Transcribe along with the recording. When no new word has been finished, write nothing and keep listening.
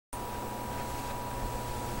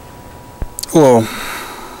Well,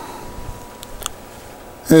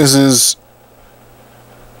 this is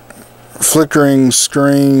flickering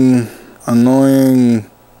screen,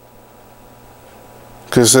 annoying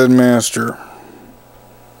cassette master.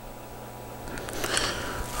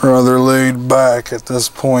 Rather laid back at this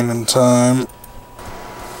point in time.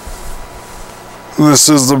 This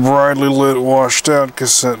is the brightly lit, washed out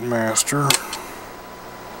cassette master.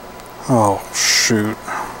 Oh, shoot.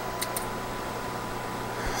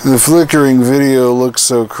 The flickering video looks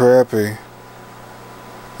so crappy.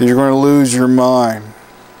 You're going to lose your mind.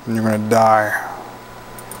 And you're going to die.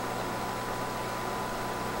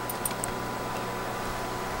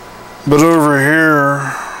 But over here,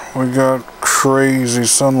 we got crazy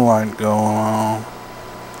sunlight going on.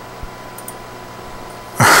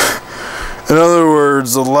 In other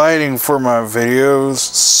words, the lighting for my videos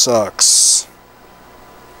sucks.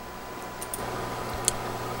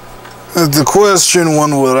 The question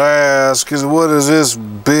one would ask is, what is this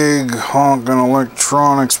big honking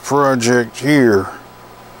electronics project here?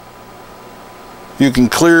 You can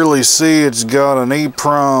clearly see it's got an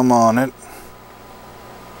EPROM on it.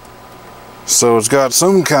 So it's got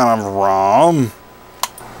some kind of ROM.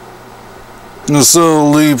 This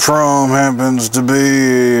old EPROM happens to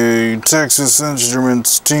be a Texas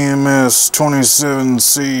Instruments TMS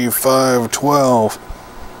 27C512.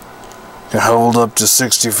 Can hold up to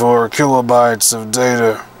 64 kilobytes of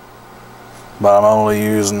data, but I'm only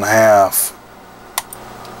using half.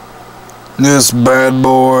 This bad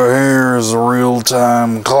boy here is a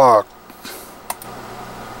real-time clock.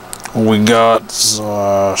 We got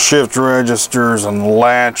shift registers and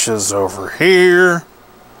latches over here.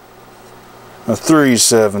 A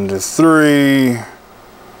 373,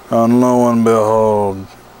 and lo and behold,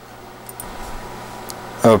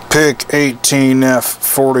 a PIC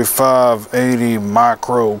 18F4580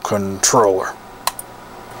 microcontroller.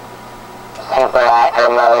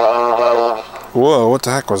 Whoa, what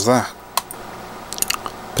the heck was that?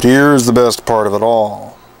 But here's the best part of it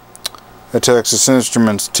all. A Texas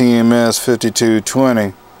Instruments TMS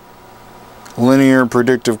 5220 linear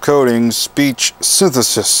predictive coding speech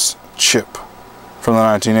synthesis chip from the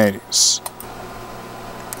 1980s.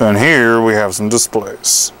 And here we have some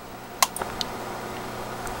displays.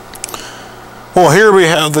 Well, here we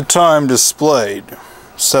have the time displayed,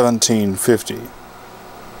 1750.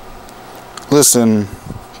 Listen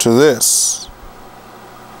to this.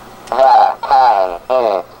 The time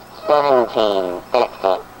is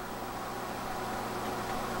 1750.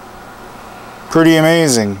 Pretty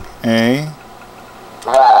amazing, eh?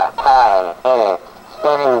 The time is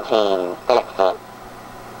 1750.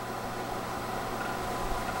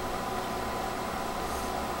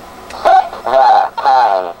 The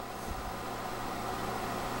time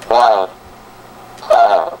 1,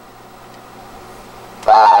 7,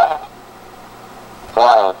 5,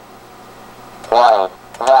 1, 1.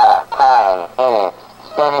 The time is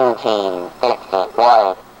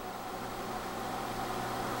 1751.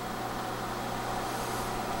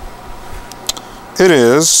 It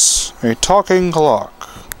is a talking clock.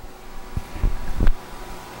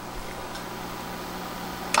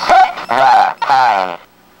 The time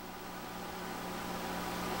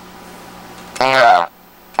 0,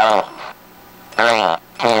 8, 3,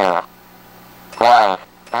 2, 1.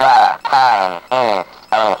 The time is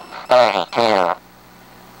 8:32.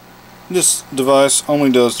 This device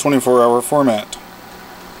only does 24-hour format.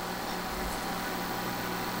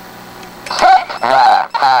 The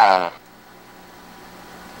time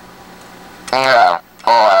 0,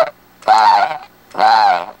 4, 5,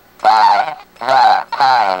 9, 5. The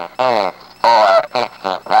time is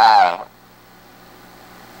 4:59.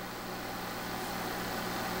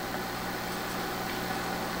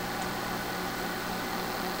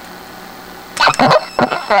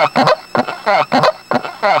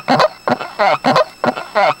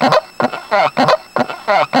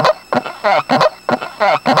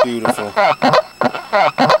 Beautiful.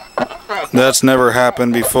 That's never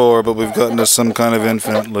happened before, but we've gotten to some kind of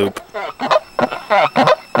infinite loop.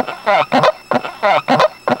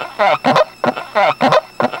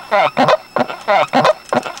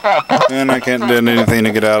 And I can't do anything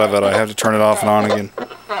to get out of it. I have to turn it off and on again.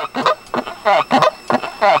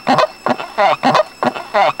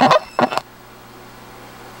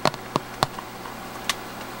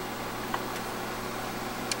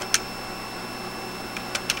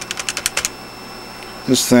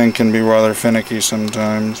 This thing can be rather finicky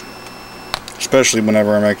sometimes, especially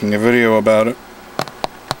whenever I'm making a video about it.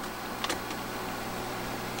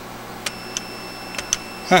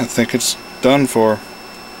 I think it's done for.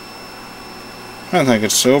 I think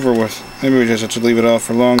it's over with. Maybe we just have to leave it off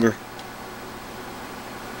for longer.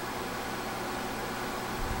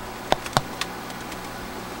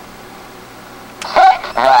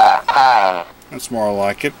 That's more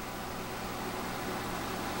like it.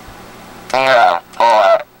 0,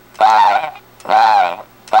 4, 5, 9,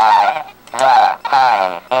 5,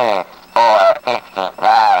 9, 4,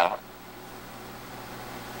 59.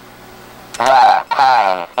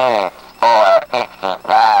 9, 4,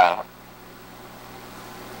 59.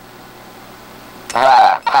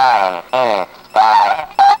 9, 5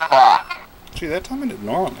 o'clock. Gee, that time I did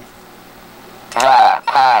normally. 9,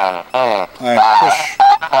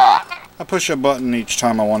 I push a button each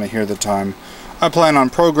time I want to hear the time. I plan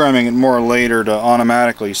on programming it more later to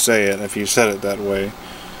automatically say it if you set it that way.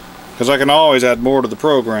 Because I can always add more to the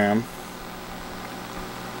program.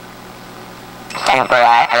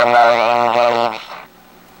 Temperature mode engaged.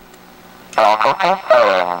 Local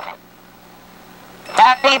confirmed.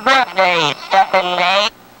 Happy birthday, Stephanie.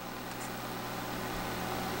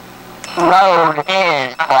 Mode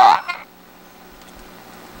is clock.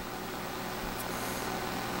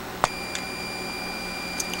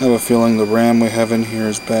 I have a feeling the RAM we have in here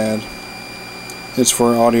is bad. It's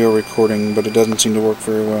for audio recording, but it doesn't seem to work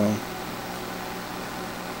very well.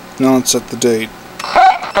 Now let's set the date.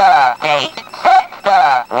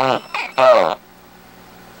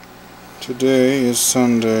 Today is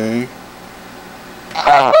Sunday.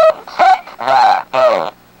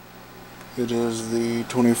 It is the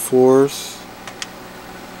 24th.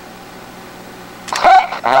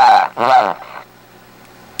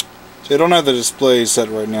 See, I don't have the display set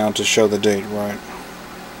right now to show the date, right?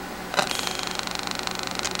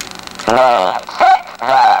 Year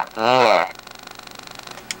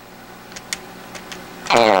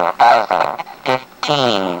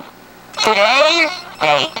 2015. Today's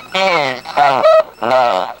date is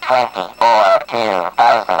May 24,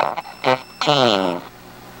 2015.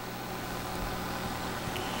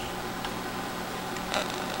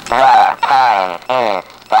 The time is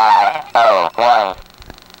 5:01.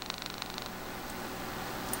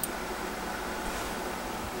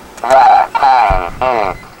 The time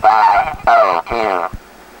is 5:02.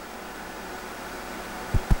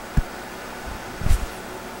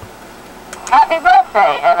 Happy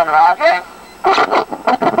birthday, Evan Rogers.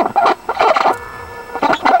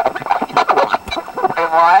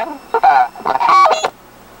 Everyone,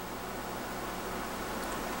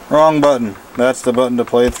 Wrong button. That's the button to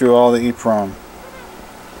play through all the EPROM.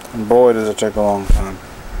 And boy, does it take a long time.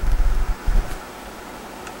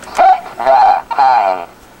 the time.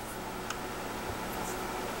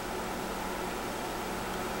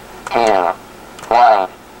 2, 1,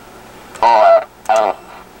 4, 8.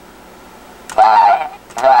 5.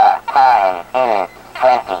 The time is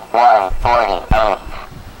 21:48.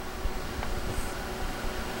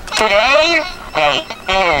 Today's date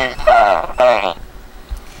is 30.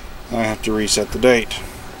 I have to reset the date.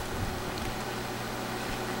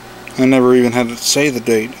 I never even had to say the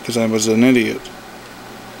date because I was an idiot.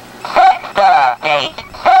 Set the date.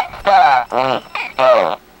 Set the week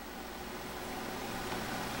day.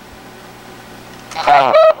 Set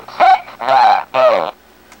the day.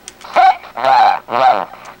 Set the month.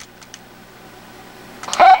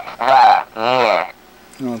 Set the year.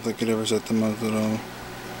 I don't think it ever set the month at all.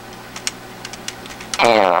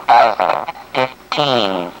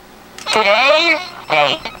 2015. Today's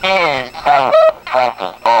date is Sunday,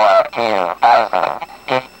 24,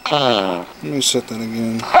 2015. Let me set that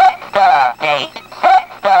again. Set the date. Set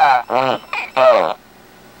the week day.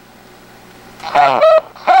 Sunday.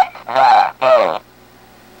 Set the day.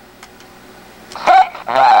 Set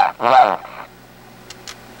the month.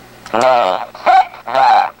 May. Set the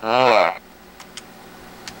year.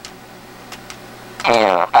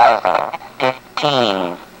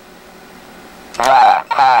 2015. The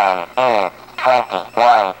time is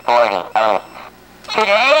 21:48.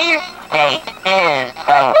 Today's date is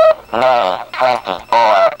Sunday, May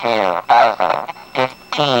 24,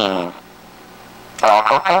 2015.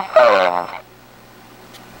 Local confirmed.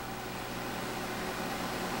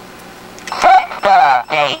 Set the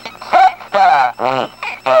date. Set the week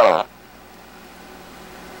day.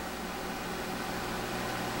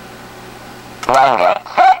 Monday.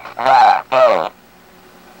 Set the day.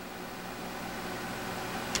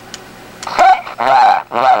 Set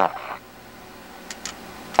the month.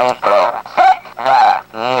 April. Set the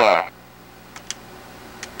year.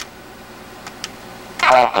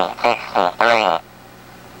 2063.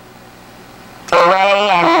 Hooray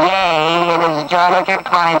and yay, it is Jonathan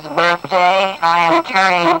Klein's birthday. I am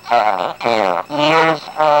turning 72 years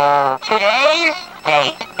old. Today's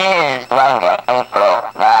date is Monday, April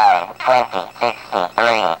 9,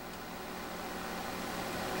 2063.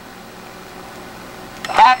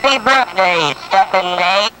 Happy birthday,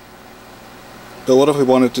 Stephanie. But what if we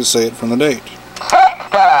wanted to say it from the date? Set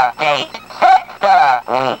the date. Set the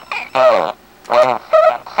week, day,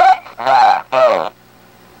 Wednesday, the day.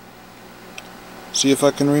 See if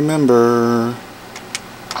I can remember.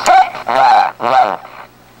 The month,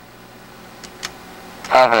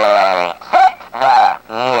 February, the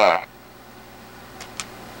year,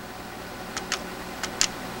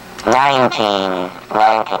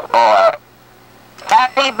 1994.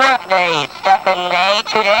 Happy birthday, Stephanie.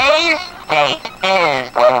 Today's date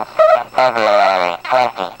is Wednesday, February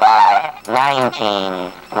 25,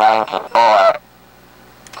 1994.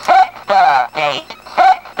 Set the date,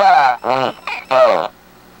 set the week, day.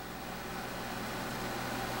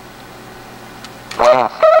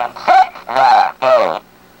 Wednesday, set the day.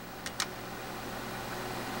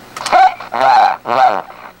 Set the month,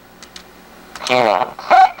 June,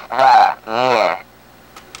 set the year,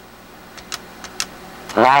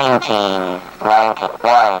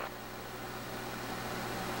 1991.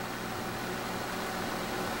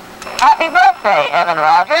 Happy birthday, Evan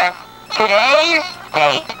Rogers. Today's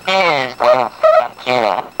date is Wednesday,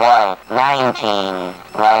 June 1,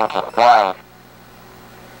 1991.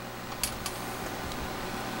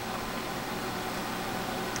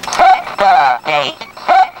 Set the date,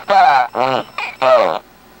 set the week, day.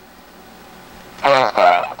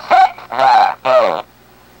 Thursday, set the day.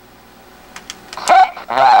 Set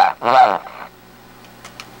the month,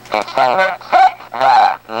 December, set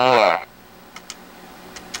the year,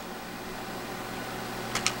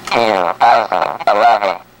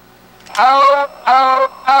 2011. Oh,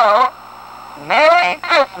 oh, oh. Merry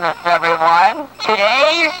Christmas, everyone.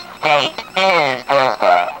 Today's date is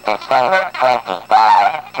Thursday, December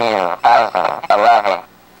 25, 2011.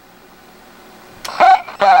 Set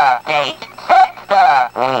the date, set the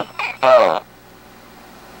week, day.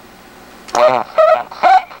 Wednesday,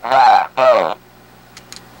 set the day.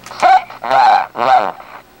 Set the month,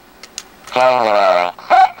 January,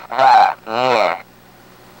 set the year,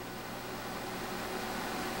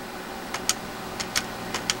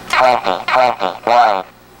 2021.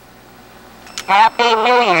 Happy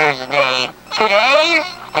New Year's Day. Today's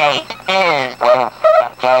date is Wednesday,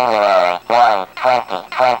 January 1,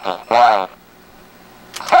 2021.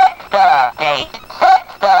 Set the date, set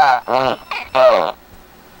the week, day.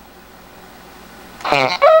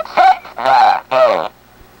 Tuesday, set the day.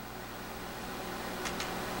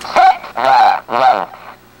 Set the month,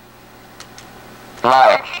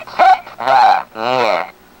 March, set the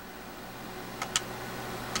year,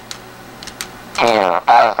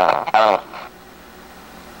 2008.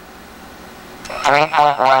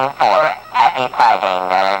 3.14. Happy Pi Day,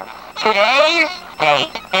 nerds. Today's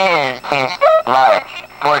date is Tuesday, March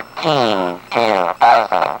 14,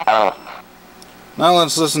 2008. Now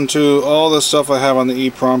let's listen to all the stuff I have on the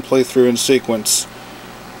EPROM playthrough in sequence.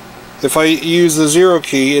 If I use the 0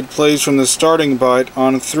 key, it plays from the starting byte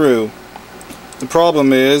on through. The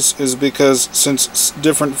problem is because since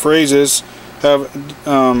different phrases have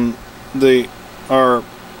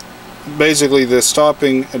basically the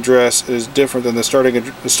stopping address is different than the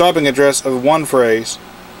stopping address of one phrase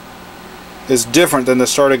is different than the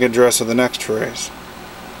starting address of the next phrase.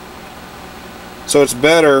 So it's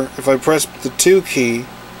better if I press the 2 key,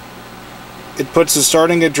 it puts the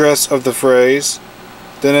starting address of the phrase,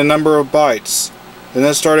 then a number of bytes, then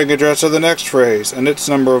the starting address of the next phrase and its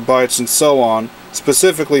number of bytes, and so on,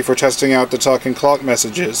 specifically for testing out the talking clock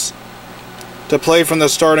messages. To play from the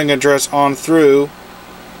starting address on through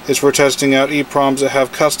is for testing out EPROMs that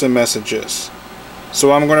have custom messages.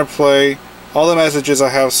 So I'm going to play all the messages I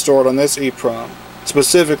have stored on this EPROM,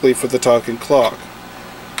 specifically for the talking clock.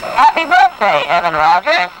 Happy birthday, Evan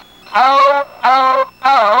Rogers. Oh, oh,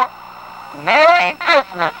 oh. Merry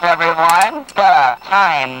Christmas, everyone. The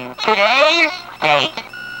time. Today's date.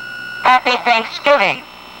 Happy Thanksgiving.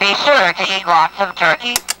 Be sure to eat lots of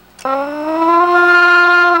turkey.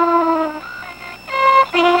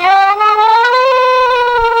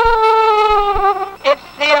 It's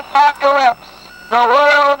the apocalypse. The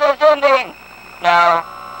world is ending. No,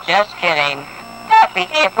 just kidding. Happy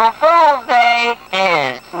April Fool's Day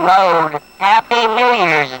is load. Happy New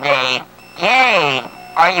Year's Day. Yay!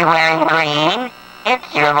 Are you wearing green?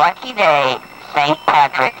 It's your lucky day. St.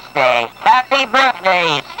 Patrick's Day. Happy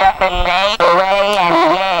birthday, Stephanie. Hooray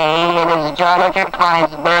and yay! It is Jonathan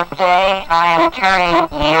Klein's birthday. I am turning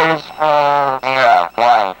years old. 0,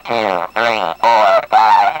 1, 2, 3, 4,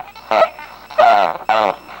 5, 6, 7,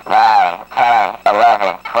 8, 9, 10,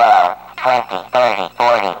 11, 12, 20, 30,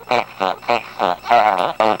 40, 50, 60,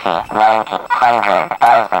 70, 80, 90, 100,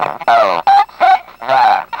 1000. Oh,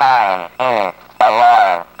 the time is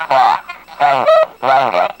alarm clock. Sunday,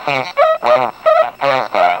 Monday, Tuesday, Wednesday,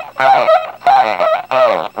 Thursday, Friday, Saturday,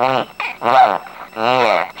 day, week, month,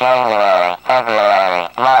 year, January, February.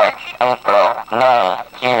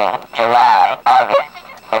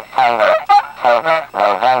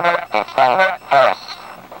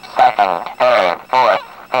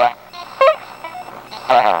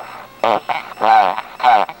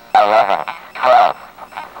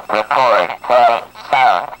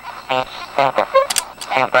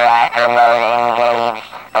 Super mode engaged.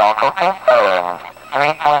 Local confirmed.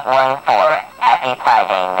 3.14. Happy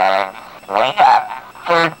fighting, nerds. Wake up.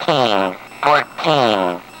 13,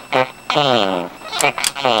 14, 15,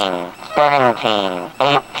 16, 17,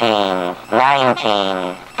 18,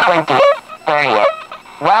 19, 20, 30.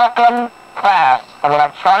 Welcome, class of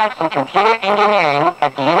Electronics and Computer Engineering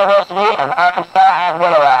at the University of Arkansas at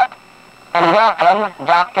Little Rock. And welcome,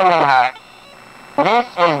 Dr. Minhart. This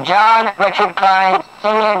is John Richard Klein's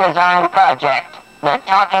Senior Design Project, the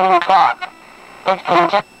Talking Clock. It's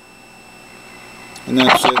content. And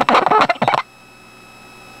that's it.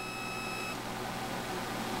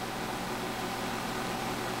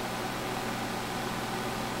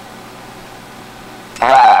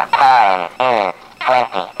 The time is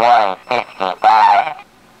 21:55.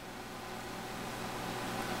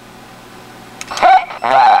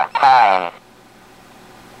 The time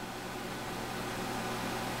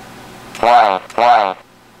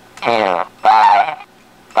 11:25.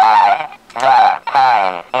 The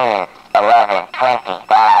time is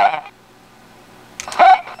 11:25.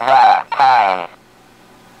 The time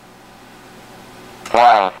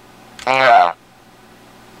 10.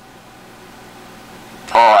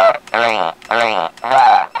 4:33.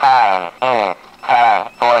 The time is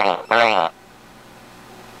 10:43.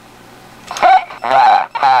 The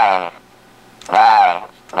time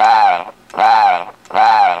 9:9.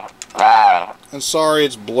 And sorry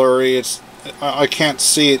it's blurry. I can't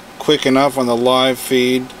see it quick enough on the live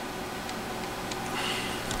feed.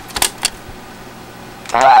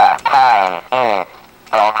 The time is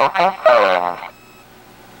local confirmed.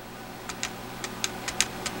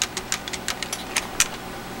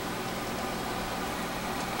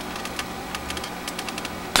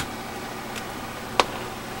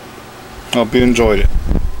 Hope you enjoyed it.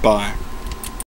 Bye.